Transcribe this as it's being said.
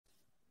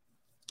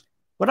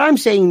What I'm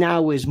saying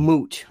now is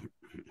moot.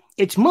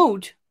 It's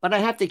moot, but I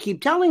have to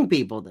keep telling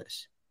people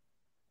this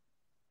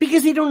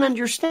because they don't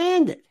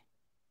understand it.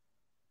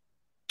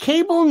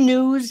 Cable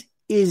news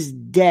is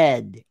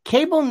dead.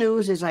 Cable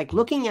news is like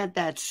looking at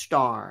that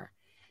star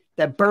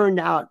that burned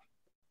out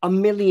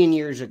 1,000,000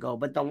 years ago,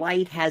 but the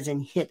light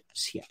hasn't hit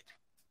us yet.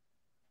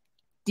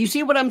 Do you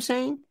see what I'm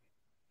saying?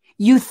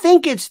 You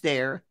think it's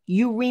there.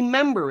 You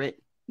remember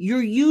it.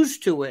 You're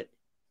used to it.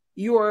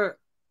 You're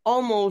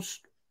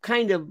almost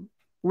kind of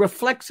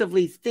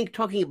reflexively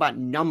talking about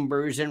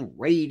numbers and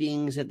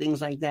ratings and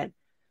things like that.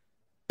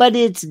 But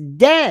it's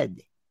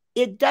dead.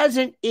 It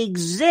doesn't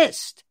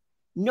exist.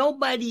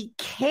 Nobody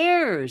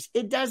cares.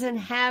 It doesn't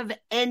have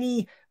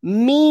any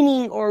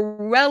meaning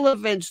or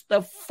relevance.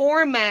 The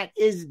format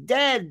is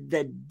dead.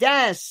 The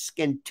desk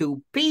and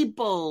two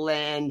people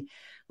and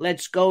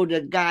let's go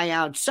to the guy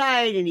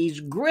outside and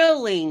he's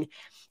grilling.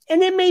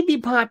 And it may be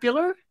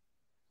popular.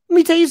 Let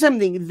me tell you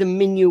something. The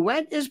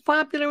minuet is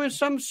popular in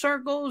some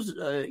circles.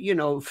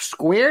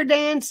 Square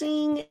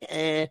dancing.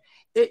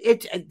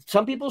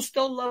 Some people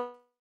still love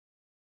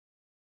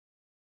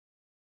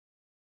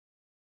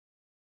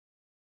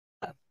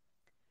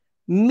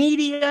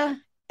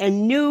media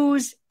and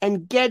news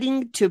and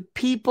getting to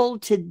people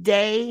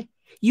today.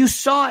 You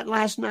saw it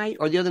last night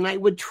or the other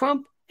night with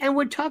Trump and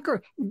with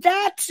Tucker.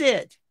 That's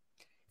it.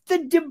 The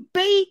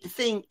debate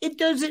thing, it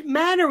doesn't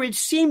matter. It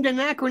seemed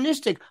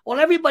anachronistic. Well,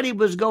 everybody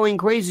was going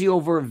crazy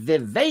over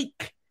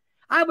Vivek.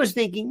 I was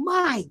thinking,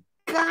 my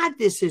God,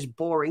 this is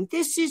boring.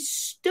 This is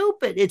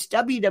stupid. It's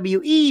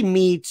WWE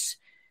meets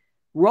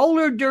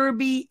roller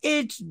derby.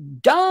 It's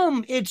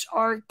dumb. It's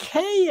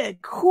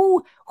archaic.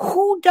 Who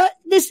does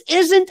this?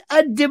 Isn't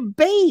a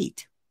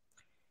debate.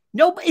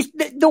 No,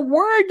 the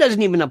word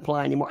doesn't even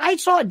apply anymore. I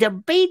saw a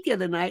debate the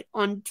other night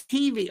on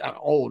TV,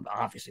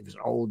 obviously it was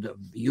old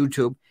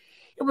YouTube.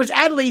 It was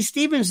Adlai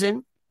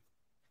Stevenson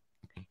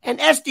and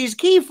Estes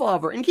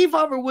Kefauver. And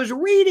Kefauver was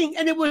reading,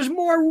 and it was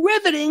more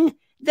riveting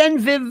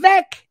than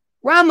Vivek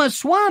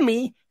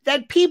Ramaswamy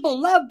that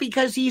people love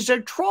because he's a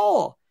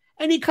troll.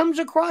 And he comes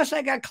across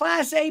like a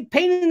class A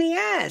pain in the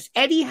ass,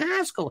 Eddie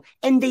Haskell.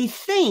 And they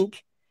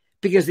think,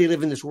 because they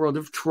live in this world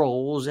of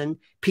trolls and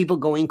people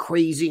going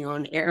crazy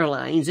on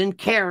airlines and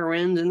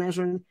Karens and that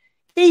sort of thing,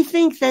 they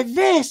think that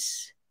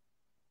this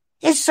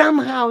is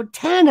somehow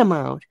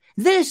tantamount.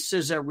 This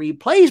is a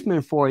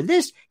replacement for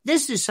this.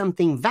 This is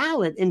something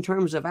valid in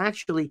terms of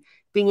actually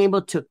being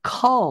able to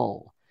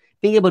cull,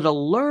 being able to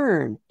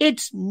learn.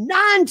 It's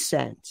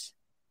nonsense.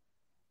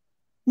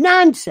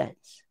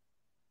 Nonsense.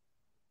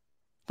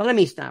 But let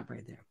me stop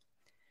right there.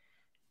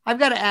 I've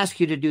got to ask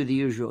you to do the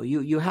usual.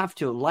 You have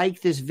to like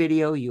this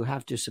video. You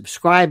have to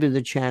subscribe to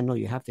the channel.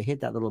 You have to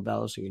hit that little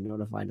bell so you're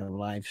notified of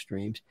live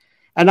streams.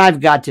 And I've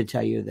got to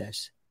tell you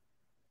this.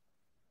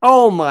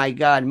 Oh my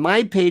God,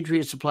 My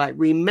Patriot Supply.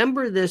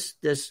 Remember this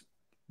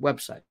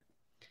website.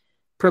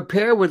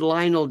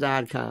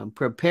 Preparewithlionel.com.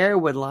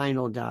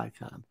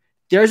 Preparewithlionel.com.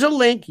 There's a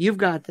link. You've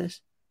got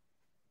this.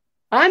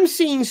 I'm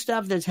seeing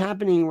stuff that's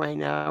happening right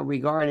now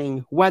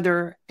regarding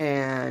weather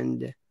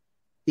and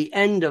the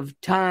end of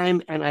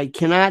time, and I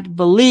cannot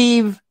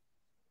believe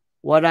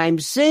what I'm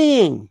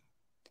seeing.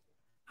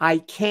 I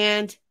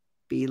can't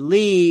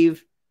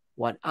believe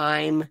what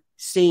I'm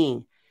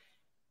seeing.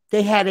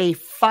 They had a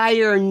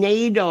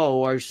fire-nado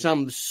or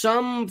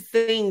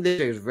something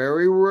that is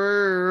very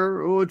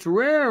rare. Oh, it's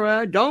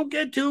rare. Don't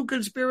get too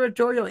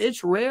conspiratorial.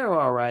 It's rare,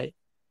 all right.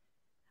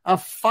 A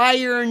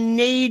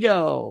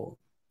fire-nado.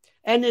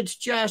 And it's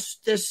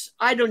just this,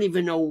 I don't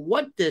even know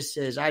what this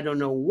is. I don't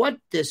know what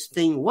this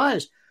thing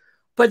was.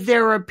 But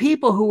there are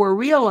people who are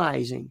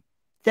realizing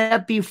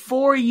that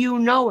before you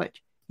know it,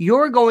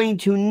 you're going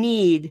to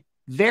need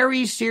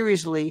very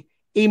seriously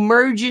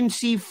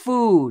emergency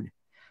food.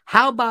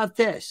 How about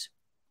this?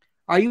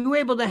 Are you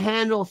able to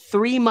handle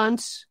 3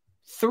 months?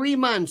 3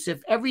 months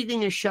if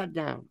everything is shut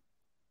down.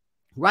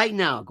 Right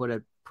now, go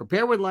to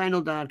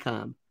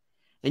preparewithlionel.com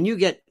and you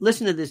get,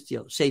 listen to this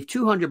deal, save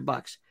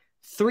 $200,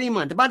 3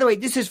 months. By the way,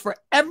 this is for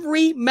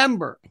every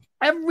member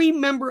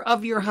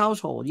of your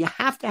household. You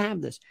have to have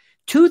this.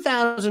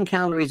 2,000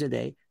 calories a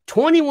day,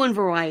 21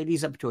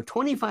 varieties up to a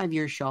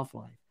 25-year shelf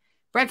life.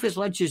 Breakfast,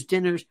 lunches,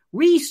 dinners,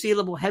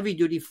 resealable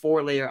heavy-duty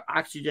 4-layer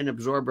oxygen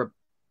absorber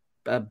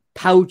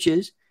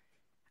pouches,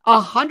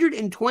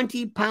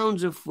 120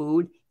 pounds of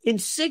food in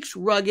 6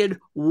 rugged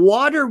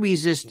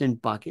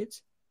water-resistant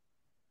buckets,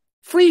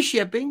 free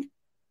shipping.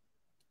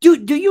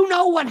 Do you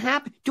know what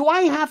happened? Do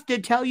I have to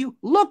tell you?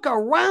 Look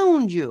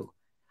around you.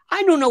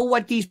 I don't know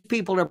what these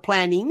people are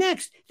planning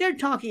next. They're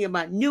talking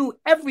about new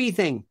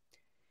everything.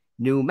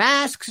 New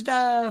mask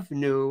stuff,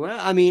 we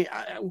have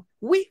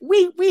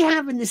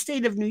in the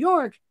state of New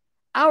York,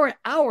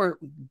 our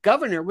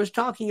governor was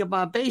talking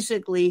about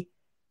basically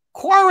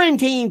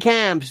quarantine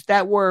camps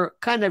that were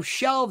kind of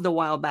shelved a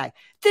while back.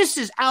 This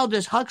is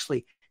Aldous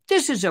Huxley.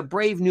 This is a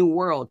brave new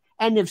world.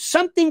 And if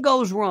something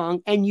goes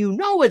wrong, and you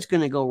know it's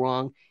going to go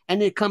wrong,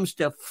 and it comes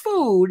to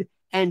food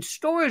and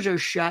stores are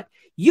shut,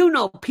 you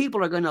know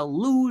people are going to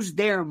lose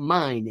their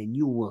mind, and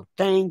you will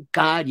thank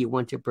God you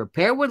went to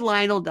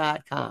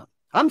preparewithlionel.com.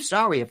 I'm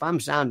sorry if I'm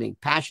sounding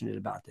passionate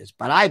about this,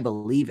 but I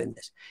believe in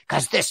this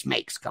because this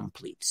makes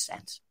complete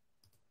sense.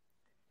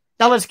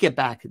 Now let's get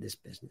back to this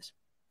business.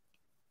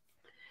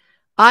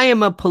 I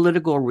am a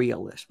political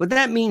realist. What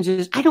that means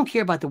is I don't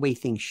care about the way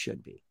things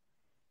should be.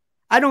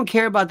 I don't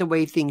care about the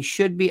way things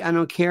should be. I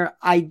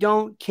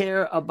don't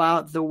care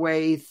about the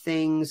way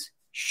things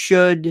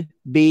should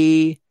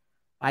be.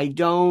 I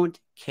don't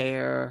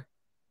care.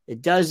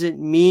 It doesn't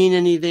mean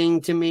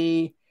anything to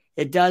me.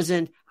 It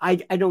doesn't. I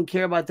don't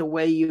care about the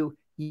way you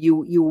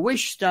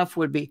wish stuff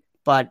would be,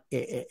 but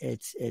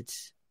it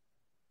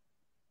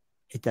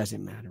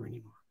doesn't matter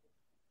anymore.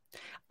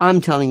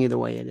 I'm telling you the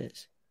way it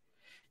is.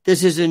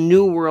 This is a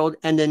new world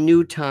and a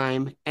new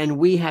time, and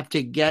we have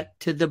to get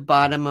to the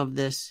bottom of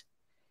this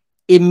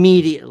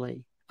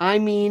immediately. I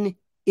mean,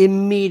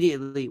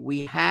 immediately.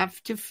 We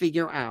have to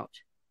figure out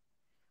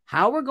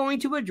how we're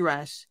going to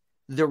address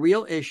the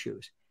real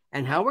issues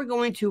and how we're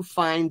going to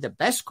find the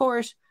best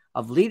course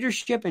of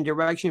leadership and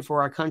direction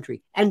for our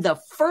country. And the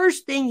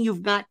first thing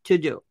you've got to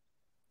do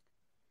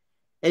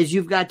is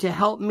you've got to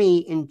help me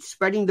in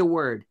spreading the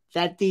word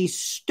that these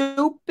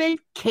stupid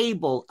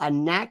cable,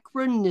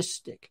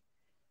 anachronistic,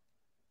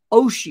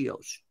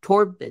 otiose,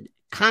 torpid,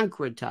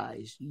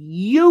 concretized,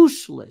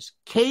 useless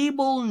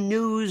cable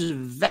news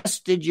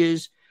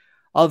vestiges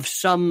of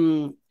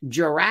some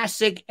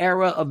Jurassic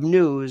era of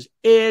news,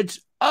 it's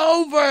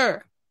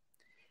over.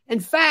 In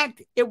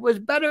fact, it was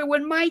better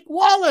when Mike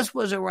Wallace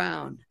was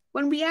around,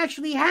 when we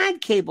actually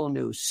had cable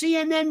news.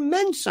 CNN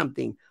meant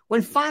something.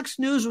 When Fox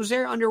News was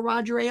there under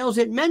Roger Ailes,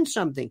 it meant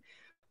something.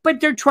 But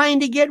they're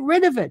trying to get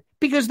rid of it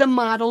because the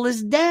model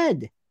is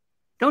dead.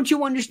 Don't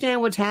you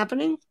understand what's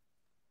happening?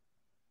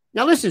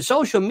 Now listen,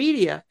 social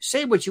media,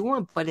 say what you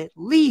want, but at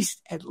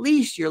least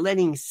you're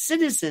letting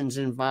citizens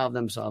involve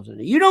themselves in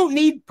it. You don't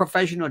need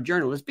professional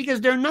journalists because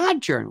they're not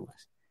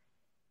journalists.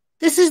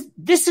 This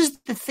is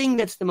the thing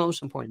that's the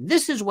most important.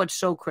 This is what's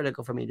so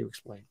critical for me to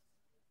explain.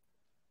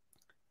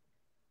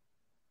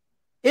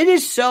 It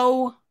is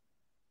so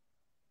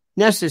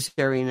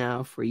necessary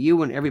now for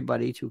you and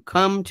everybody to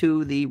come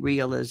to the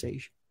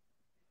realization.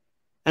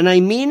 And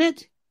I mean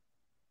it,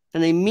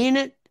 and I mean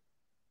it,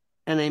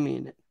 and I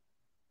mean it.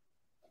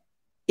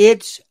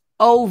 It's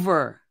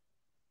over.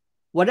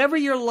 Whatever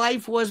your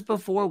life was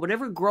before,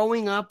 whatever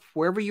growing up,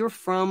 wherever you're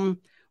from,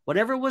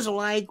 whatever it was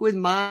like with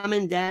mom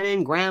and dad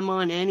and grandma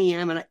and Auntie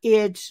Em,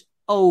 it's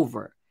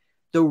over.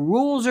 The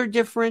rules are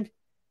different.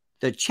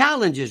 The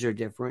challenges are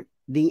different.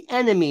 The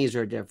enemies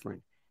are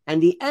different.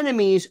 And the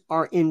enemies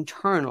are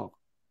internal.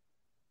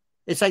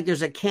 It's like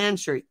there's a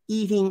cancer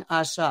eating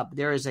us up.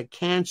 There is a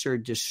cancer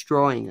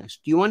destroying us.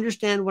 Do you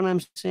understand what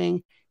I'm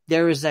saying?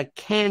 There is a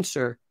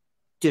cancer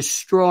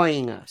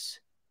destroying us.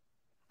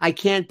 I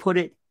can't put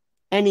it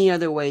any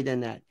other way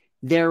than that.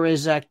 There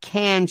is a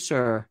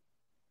cancer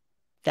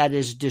that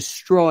is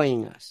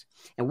destroying us.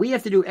 And we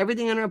have to do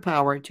everything in our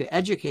power to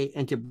educate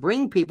and to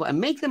bring people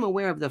and make them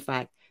aware of the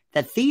fact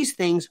that these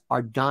things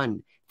are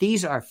done.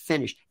 These are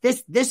finished.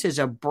 This is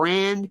a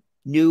brand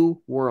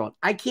new world.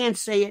 I can't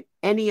say it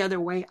any other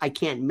way. I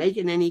can't make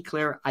it any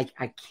clearer. I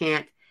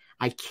can't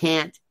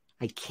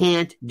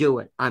do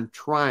it. I'm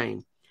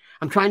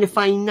trying to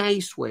find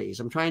nice ways.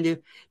 I'm trying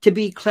to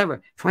be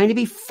clever, trying to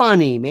be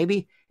funny,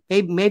 maybe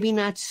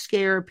not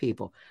scare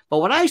people. But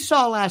what I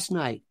saw last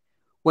night,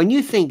 when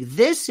you think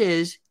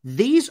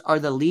these are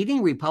the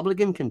leading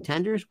Republican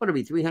contenders, what are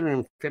we,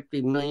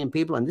 350 million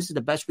people, and this is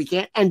the best we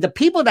can. And the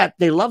people that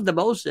they love the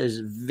most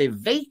is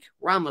Vivek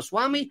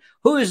Ramaswamy,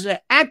 who is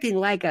acting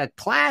like a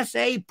Class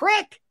A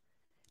prick.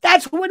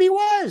 That's what he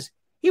was.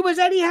 He was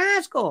Eddie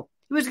Haskell.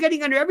 He was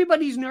getting under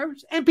everybody's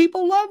nerves, and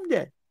people loved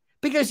it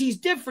because he's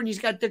different. He's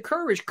got the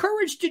courage.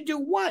 Courage to do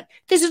what?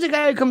 This is the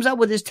guy who comes up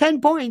with his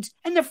 10 points,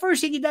 and the first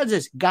thing he does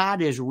is,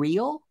 God is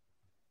real.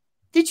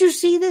 Did you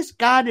see this?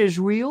 God is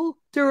real.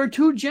 There are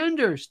two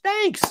genders.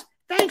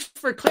 Thanks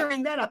for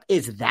clearing that up.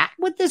 Is that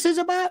what this is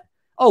about?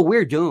 Oh,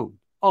 we're doomed.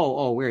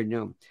 Oh, we're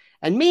doomed.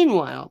 And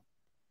meanwhile,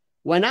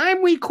 when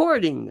I'm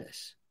recording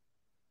this,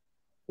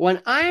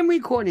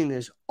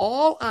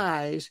 all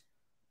eyes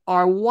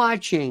are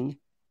watching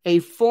a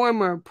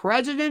former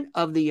president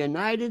of the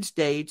United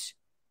States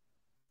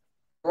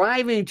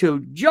driving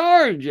to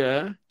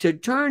Georgia to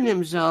turn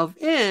himself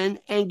in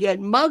and get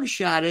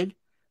mugshotted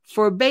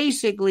for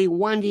basically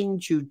wanting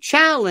to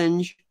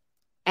challenge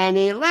an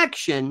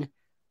election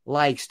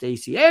like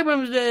Stacey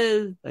Abrams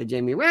did, like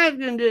Jamie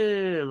Raskin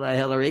did, like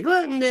Hillary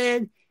Clinton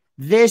did.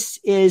 This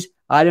is,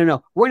 I don't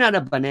know, we're not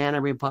a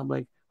banana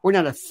republic. We're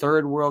not a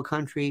third world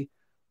country.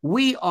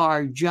 We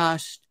are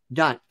just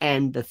done.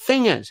 And the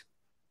thing is,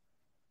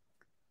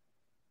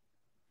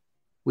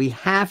 we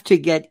have to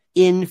get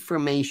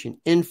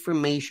information.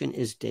 Information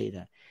is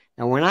data.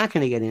 And we're not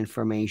going to get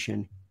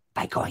information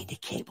by going to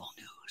cable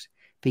news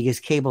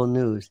because cable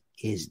news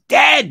is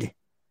dead.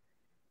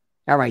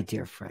 All right,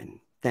 dear friend.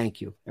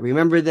 Thank you. And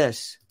remember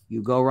this.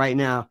 You go right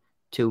now.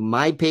 to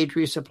My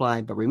Patriot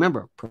Supply. But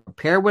remember,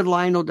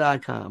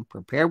 preparewithlionel.com,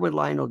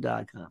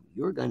 preparewithlionel.com.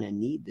 You're going to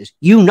need this.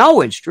 You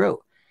know it's true.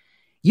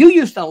 You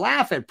used to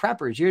laugh at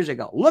preppers years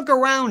ago. Look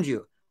around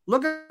you.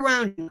 Look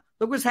around you.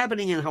 Look what's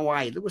happening in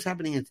Hawaii. Look what's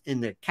happening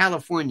in the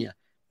California,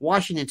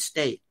 Washington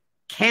State.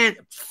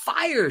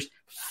 Fires.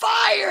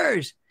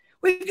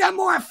 We've got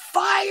more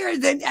fire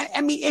than,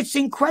 I mean, it's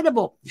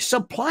incredible.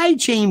 Supply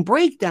chain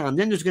breakdown.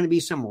 Then there's going to be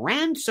some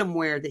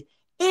ransomware.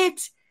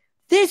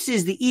 This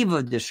is the eve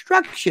of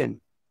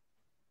destruction.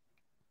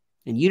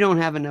 And you don't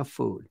have enough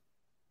food.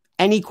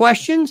 Any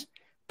questions?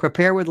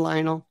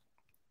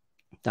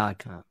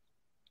 preparewithlionel.com.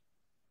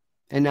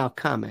 And now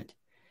comment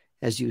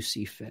as you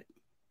see fit.